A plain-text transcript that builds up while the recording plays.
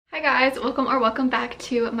guys, welcome back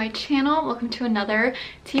to my channel. Welcome to another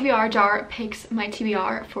TBR. Jar picks my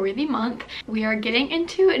TBR for the month. We are getting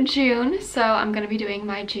into June, so I'm going to be doing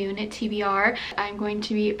my June TBR. I'm going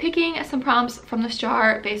to be picking some prompts from this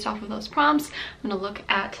jar based off of those prompts. I'm going to look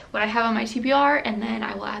at what I have on my TBR and then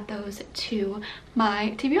I will add those to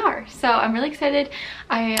my TBR. So I'm really excited.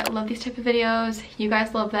 I love these type of videos. You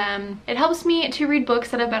guys love them. It helps me to read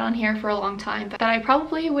books that have been on here for a long time that I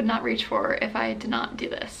probably would not reach for if I did not do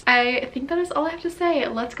this. I think that is all I have to say.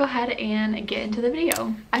 Let's go ahead and get into the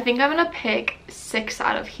video. I think I'm gonna pick 6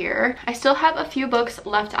 out of here. I still have a few books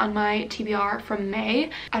left on my TBR from May.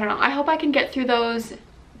 I don't know. I hope I can get through those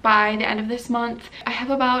by the end of this month. I have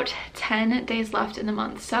about 10 days left in the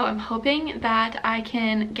month, so I'm hoping that I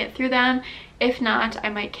can get through them. If not, I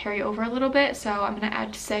might carry over a little bit, so I'm gonna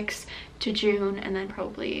add 6 to June and then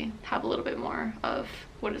probably have a little bit more of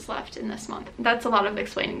what is left in this month. That's a lot of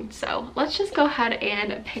explaining, so let's just go ahead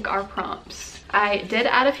and pick our prompts. I did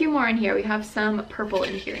add a few more in here. We have some purple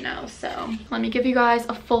in here now, so let me give you guys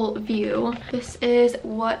a full view. This is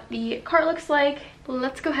what the cart looks like.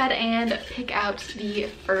 Let's go ahead and pick out the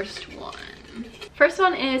first one. First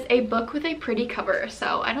one is a book with a pretty cover.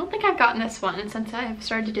 So I don't think I've gotten this one since I've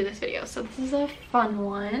started to do this video. So this is a fun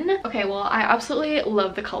one. Okay, well, I absolutely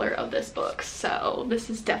love the color of this book. So this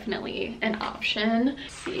is definitely an option.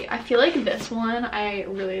 Let's see, I feel like this one I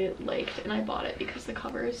really liked and I bought it because the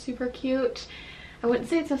cover is super cute. I wouldn't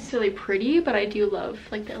say it's necessarily pretty, but I do love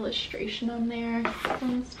like the illustration on there. This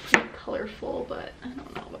one's pretty colorful, but I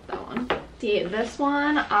don't know about that one. See, this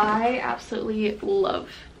one, I absolutely love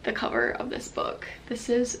the cover of this book. This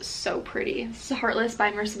is so pretty. This is Heartless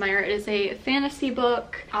by Marissa Meyer. It is a fantasy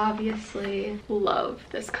book. Obviously love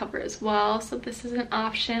this cover as well, so this is an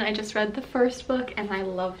option. I just read the first book and I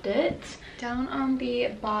loved it. Down on the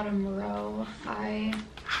bottom row, I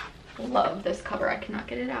love this cover. I cannot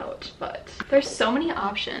get it out, but there's so many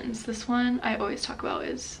options. This one I always talk about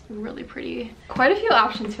is really pretty. Quite a few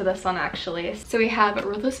options for this one actually. So we have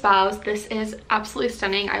Ruthless Vows. This is absolutely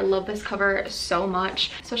stunning. I love this cover so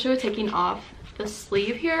much, especially with taking off the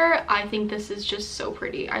sleeve here. I think this is just so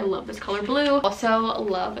pretty. I love this color blue. Also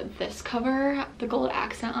love this cover. The gold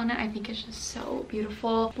accent on it I think is just so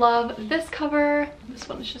beautiful. Love this cover. This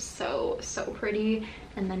one is just so pretty.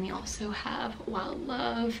 And then we also have Wild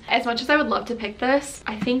Love. As much as I would love to pick this,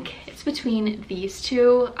 I think it's between these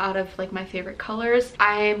two out of like my favorite colors.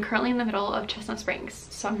 I am currently in the middle of Chestnut Springs,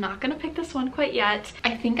 so I'm not gonna pick this one quite yet.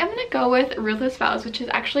 I think I'm gonna go with Ruthless Vows, which is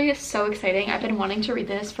actually so exciting. I've been wanting to read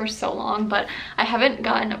this for so long, but I haven't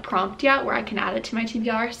gotten a prompt yet where I can add it to my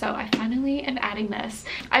TBR, so I finally am adding this.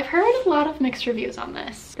 I've heard a lot of mixed reviews on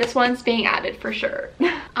this. This one's being added for sure.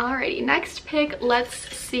 Alrighty, next pick, let's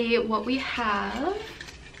see what we have.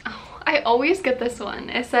 I always get this one.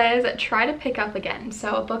 It says try to pick up again.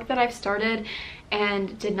 So a book that I've started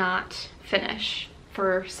and did not finish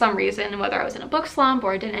for some reason, whether I was in a book slump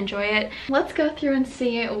or I didn't enjoy it. Let's go through and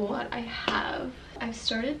see what I have. I've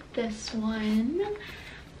started this one.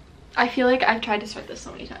 I feel like I've tried to start this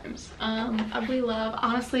so many times. Ugly Love.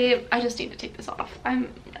 Honestly, I just need to take this off. I'm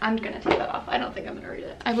gonna take that off. I don't think I'm gonna read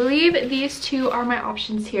it. I believe these two are my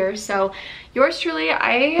options here. So yours truly,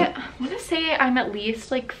 I want to say I'm at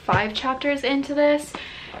least like 5 chapters into this.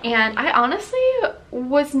 And I honestly it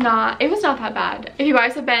was not that bad. If you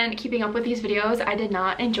guys have been keeping up with these videos, I did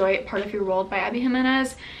not enjoy Part of Your World by Abby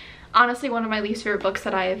Jimenez. Honestly, one of my least favorite books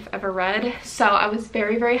that I've ever read. So I was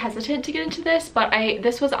very hesitant to get into this, but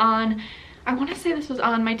this was on, I want to say this was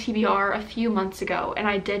on my TBR a few months ago, and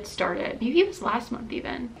I did start it. Maybe it was last month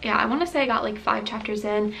even. Yeah, I want to say I got like 5 chapters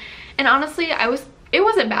in, and honestly, it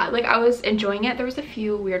wasn't bad. Like, I was enjoying it. There was a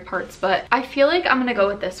few weird parts, but I feel like I'm gonna go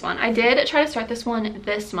with this one. I did try to start this one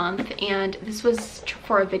this month, and this was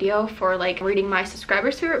for a video for like reading my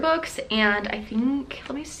subscribers' favorite books, and I think,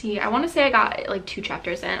 let me see, I want to say I got like 2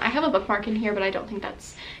 chapters in. I have a bookmark in here, but I don't think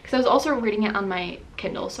that's, because I was also reading it on my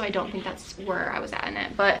Kindle, so I don't think that's where I was at in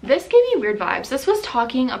it. But this gave me weird vibes. This was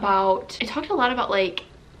talking about, it talked a lot about like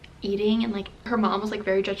eating, and like her mom was like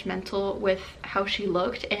very judgmental with how she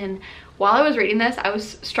looked, and while I was reading this I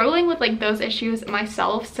was struggling with like those issues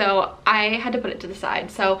myself, so I had to put it to the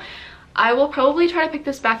side. So I will probably try to pick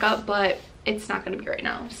this back up, but it's not going to be right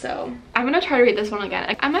now, so I'm gonna try to read this one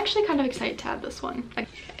again. I'm actually kind of excited to have this one. Okay,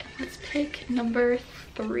 let's pick number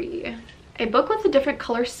 3. A book with a different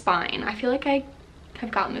color spine. I feel like I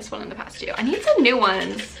have gotten this one in the past too. I need some new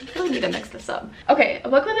ones. I really need to mix this up. Okay, a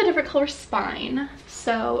book with a different color spine.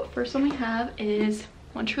 So first one we have is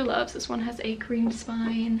One True Loves. This one has a green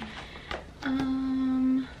spine.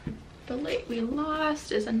 The Late We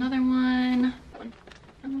Lost is another one.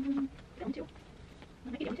 I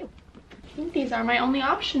think think these are my only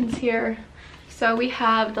options here. So we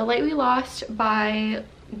have The Light We Lost by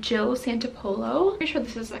Jill Santopolo. Pretty sure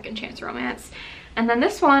this is a second chance romance. And then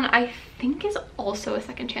this one I think is also a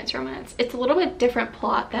second chance romance. It's a little bit different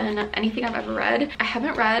plot than anything I've ever read. I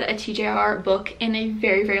haven't read a TJR book in a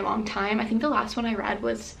very, very long time. I think the last one I read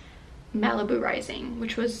was Malibu Rising,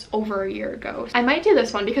 which was over a year ago. I might do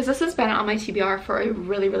this one because this has been on my TBR for a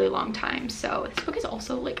really, really long time. So this book is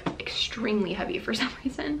also like extremely heavy for some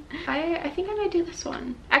reason. I think I might do this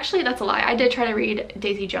one. Actually, that's a lie. I did try to read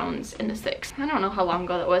Daisy Jones in the 6th. I don't know how long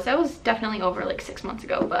ago that was. That was definitely over like 6 months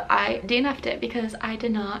ago, but I DNF'd it because I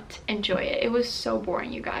did not enjoy it. It was so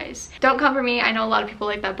boring, you guys. Don't come for me. I know a lot of people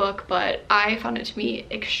like that book, but I found it to be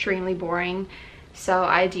extremely boring. So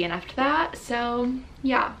I DNF'd that. So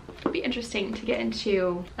yeah, it'll be interesting to get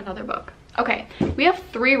into another book. Okay, we have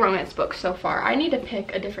 3 romance books so far. I need to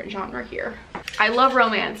pick a different genre here. I love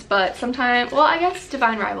romance, but sometimes, well, I guess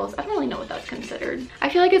Divine Rivals. I don't really know what that's considered. I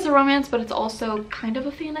feel like it's a romance, but it's also kind of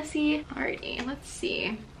a fantasy. Alrighty, let's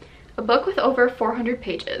see. A book with over 400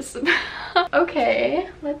 pages. Okay,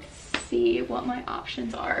 let's see what my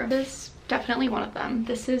options are. This is definitely one of them.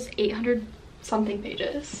 This is 800 something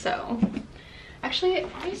pages, so actually,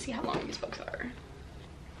 let me see how long these books are.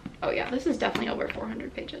 Oh yeah, this is definitely over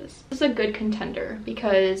 400 pages. This is a good contender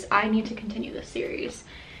because I need to continue this series.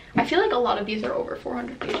 I feel like a lot of these are over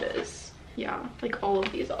 400 pages. Yeah, like all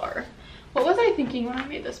of these are. What was I thinking when I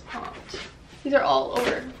made this prompt? These are all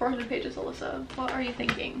over 400 pages, Alyssa. What are you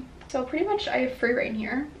thinking? So pretty much I have free reign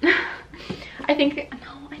here. I think,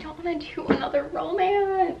 no, I don't want to do another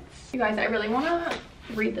romance. You guys, I really want to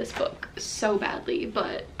read this book so badly,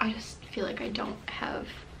 but I just feel like I don't have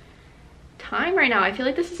time right now. I feel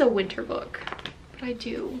like this is a winter book, but I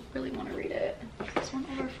do really want to read it. Is this one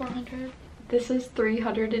over 400? This is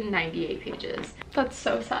 398 pages. That's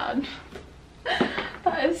so sad.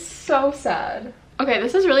 That is so sad. Okay,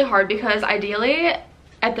 this is really hard because ideally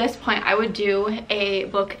at this point I would do a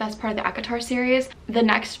book that's part of the ACOTAR series. The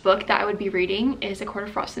next book that I would be reading is A Court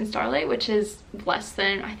of Frost and Starlight, which is less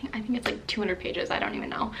than, I think it's like 200 pages. I don't even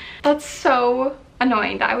know. That's so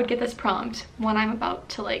annoying that I would get this prompt when I'm about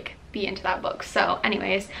to like be into that book. So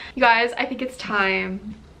anyways, you guys, I think it's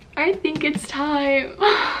time. I think it's time.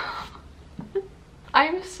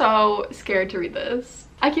 I'm so scared to read this.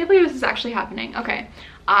 I can't believe this is actually happening. Okay,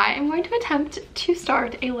 I am going to attempt to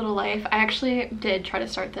start A Little Life. I actually did try to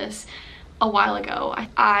start this a while ago.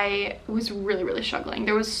 I was really, really struggling.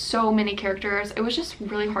 There was so many characters. It was just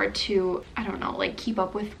really hard to, I don't know, like keep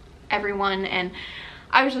up with everyone, and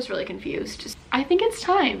I was just really confused. I think it's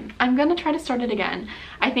time. I'm gonna try to start it again.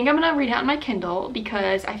 I think I'm gonna read it on my Kindle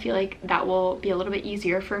because I feel like that will be a little bit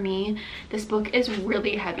easier for me. This book is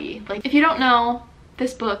really heavy. Like, if you don't know,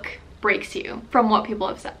 this book breaks you from what people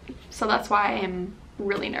have said. So that's why I am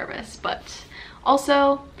really nervous, but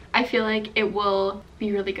also I feel like it will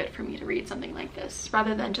be really good for me to read something like this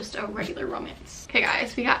rather than just a regular romance. Okay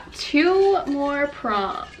guys, we got 2 more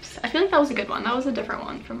prompts. I feel like that was a good one. That was a different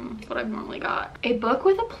one from what I've normally got. A book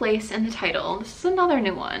with a place in the title. This is another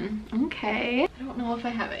new one. Okay. I don't know if I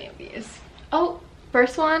have any of these. Oh,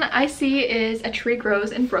 first one I see is A Tree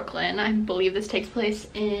Grows in Brooklyn. I believe this takes place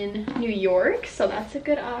in New York, so that's a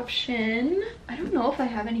good option. I don't know if I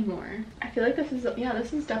have any more. I feel like this is, yeah,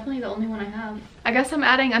 this is definitely the only one I have. I guess I'm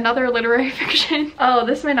adding another literary fiction. Oh,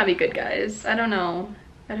 this might not be good, guys. I don't know.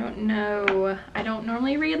 I don't know. I don't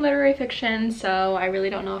normally read literary fiction, so I really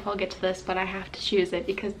don't know if I'll get to this, but I have to choose it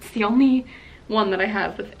because it's the only one that I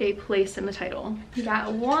have with a place in the title. We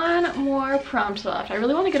got 1 more prompt left. I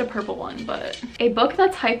really want to get a purple one, but a book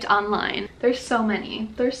that's hyped online. There's so many.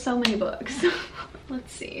 There's so many books.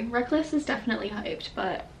 Let's see. Reckless is definitely hyped,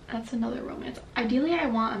 but that's another romance. Ideally, I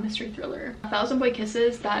want a mystery thriller. 1,000 Boy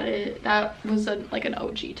Kisses, that was like an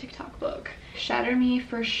OG TikTok book. Shatter Me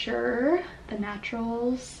for sure. The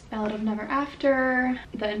Naturals, Ballad of Never After.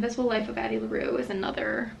 The Invisible Life of Addie LaRue is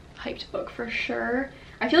another hyped book for sure.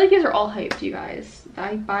 I feel like these are all hyped, you guys.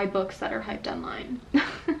 I buy books that are hyped online. I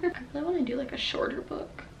really want to do like a shorter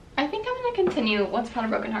book. I think I'm gonna continue Once Upon a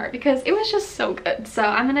Broken Heart because it was just so good. So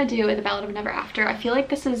I'm gonna do The Ballad of Never After. I feel like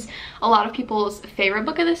this is a lot of people's favorite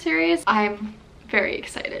book of the series. I'm very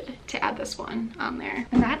excited to add this one on there.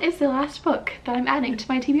 And that is the last book that I'm adding to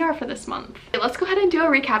my TBR for this month. Okay, let's go ahead and do a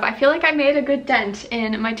recap. I feel like I made a good dent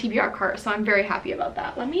in my TBR cart, so I'm very happy about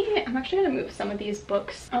that. I'm actually gonna move some of these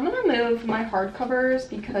books. I'm gonna move my hardcovers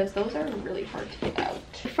because those are really hard to get out.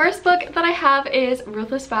 The first book that I have is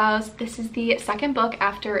Ruthless Vows. This is the second book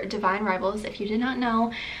after Divine Rivals, if you did not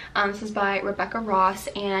know. This is by Rebecca Ross,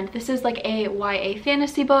 and this is like a YA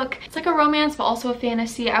fantasy book. It's like a romance, but also a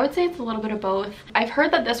fantasy. I would say it's a little bit of both. I've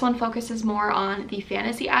heard that this one focuses more on the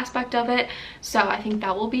fantasy aspect of it, so I think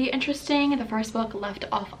that will be interesting. The first book left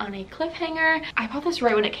off on a cliffhanger. I bought this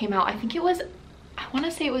right when it came out. I think it was, I want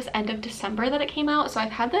to say it was end of December that it came out, so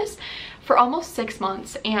I've had this for almost 6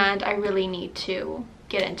 months and I really need to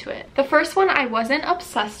get into it. The first one I wasn't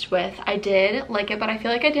obsessed with. I did like it, but I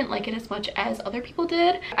feel like I didn't like it as much as other people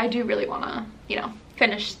did. I do really want to, you know,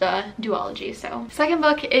 finish the duology. So second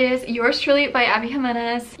book is Yours Truly by Abby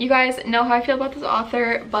Jimenez. You guys know how I feel about this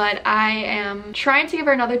author, but I am trying to give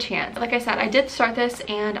her another chance. Like I said, I did start this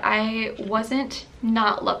and I wasn't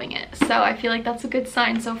not loving it, so I feel like that's a good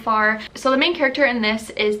sign so far. So the main character in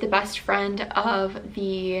this is the best friend of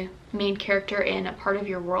the main character in A Part of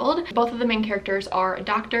Your World. Both of the main characters are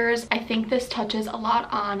doctors. I think this touches a lot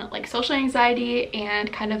on like social anxiety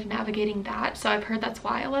and kind of navigating that, so I've heard that's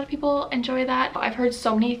why a lot of people enjoy that. I've heard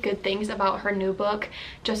so many good things about her new book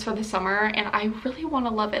Just for the Summer, and I really want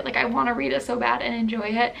to love it. Like, I want to read it so bad and enjoy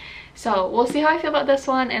it. So we'll see how I feel about this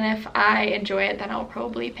one, and if I enjoy it, then I'll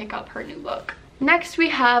probably pick up her new book. Next we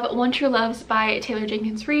have One True Loves by Taylor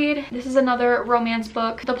Jenkins Reid. This is another romance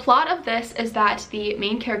book. The plot of this is that the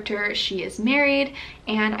main character, she is married,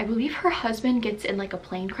 and I believe her husband gets in like a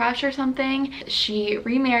plane crash or something. She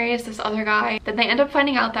remarries this other guy. Then they end up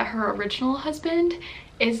finding out that her original husband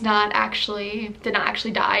did not actually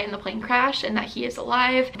die in the plane crash and that he is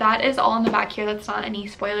alive. That is all in the back here. That's not any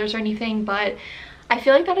spoilers or anything, but I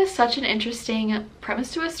feel like that is such an interesting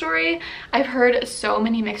premise to a story. I've heard so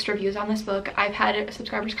many mixed reviews on this book. I've had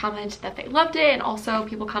subscribers comment that they loved it, and also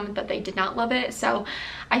people comment that they did not love it. So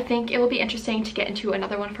I think it will be interesting to get into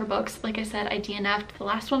another one of her books. Like I said, I DNF'd the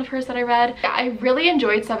last one of hers that I read. I really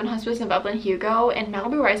enjoyed Seven Husbands of Evelyn Hugo, and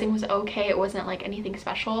Malibu Rising was okay. It wasn't like anything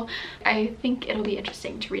special. I think it'll be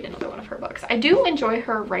interesting to read another one of her books. I do enjoy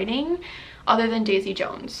her writing, other than Daisy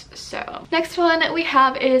Jones. So next one we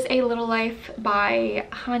have is A Little Life by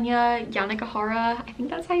Hanya Yanagihara. I think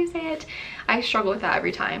that's how you say it. I struggle with that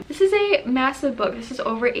every time. This is a massive book. This is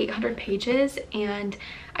over 800 pages, and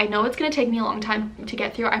I know it's gonna take me a long time to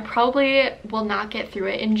get through. I probably will not get through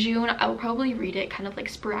it in June. I will probably read it kind of like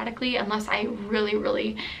sporadically unless I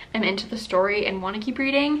really am into the story and want to keep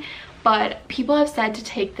reading. But people have said to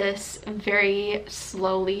take this very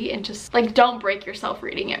slowly and just like don't break yourself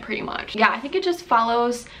reading it, pretty much. Yeah, I think it just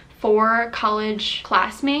follows 4 college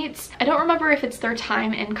classmates. I don't remember if it's their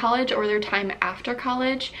time in college or their time after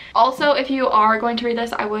college. Also, if you are going to read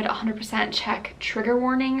this, I would 100% check trigger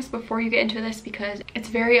warnings before you get into this because it's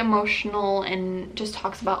very emotional and just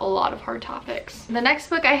talks about a lot of hard topics. The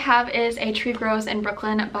next book I have is A Tree Grows in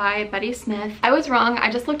Brooklyn by Betty Smith. I was wrong,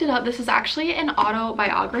 I just looked it up. This is actually an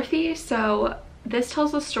autobiography, so this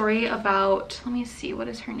tells a story about, let me see, what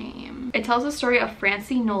is her name? It tells the story of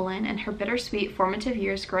Francie Nolan and her bittersweet formative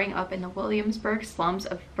years growing up in the Williamsburg slums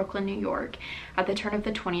of Brooklyn, New York at the turn of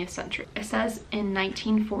the 20th century. It says in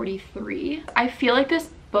 1943. I feel like this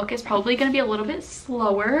book is probably going to be a little bit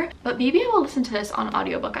slower, but maybe I will listen to this on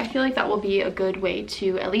audiobook. I feel like that will be a good way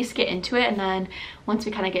to at least get into it, and then once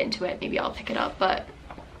we kind of get into it, maybe I'll pick it up. But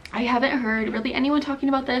I haven't heard really anyone talking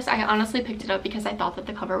about this. I honestly picked it up because I thought that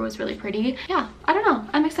the cover was really pretty. Yeah, I don't know.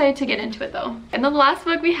 I'm excited to get into it though. And then the last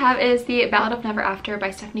book we have is The Ballad of Never After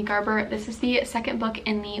by Stephanie Garber. This is the second book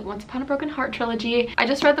in the Once Upon a Broken Heart trilogy. I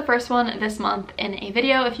just read the first one this month in a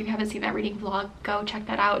video. If you haven't seen that reading vlog, go check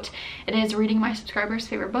that out. It is reading my subscribers'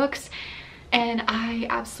 favorite books, and I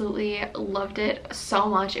absolutely loved it so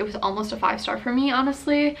much. It was almost a 5-star for me,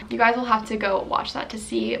 honestly. You guys will have to go watch that to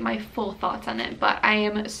see my full thoughts on it, but I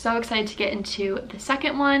am so excited to get into the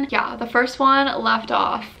second one. Yeah, the first one left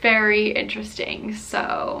off very interesting,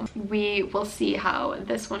 so we will see how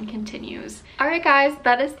this one continues. Alright guys,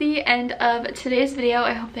 that is the end of today's video.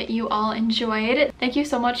 I hope that you all enjoyed. Thank you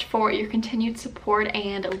so much for your continued support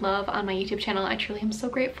and love on my YouTube channel. I truly am so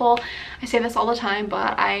grateful. I say this all the time,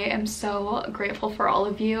 but I am so grateful for all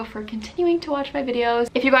of you for continuing to watch my videos.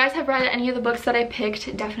 If you guys have read any of the books that I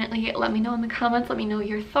picked, definitely let me know in the comments. Let me know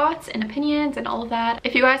your thoughts and opinions and all of that.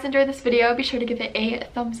 If you guys enjoyed this video, be sure to give it a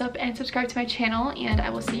thumbs up and subscribe to my channel, and I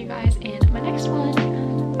will see you guys in my next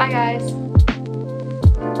one. Bye guys.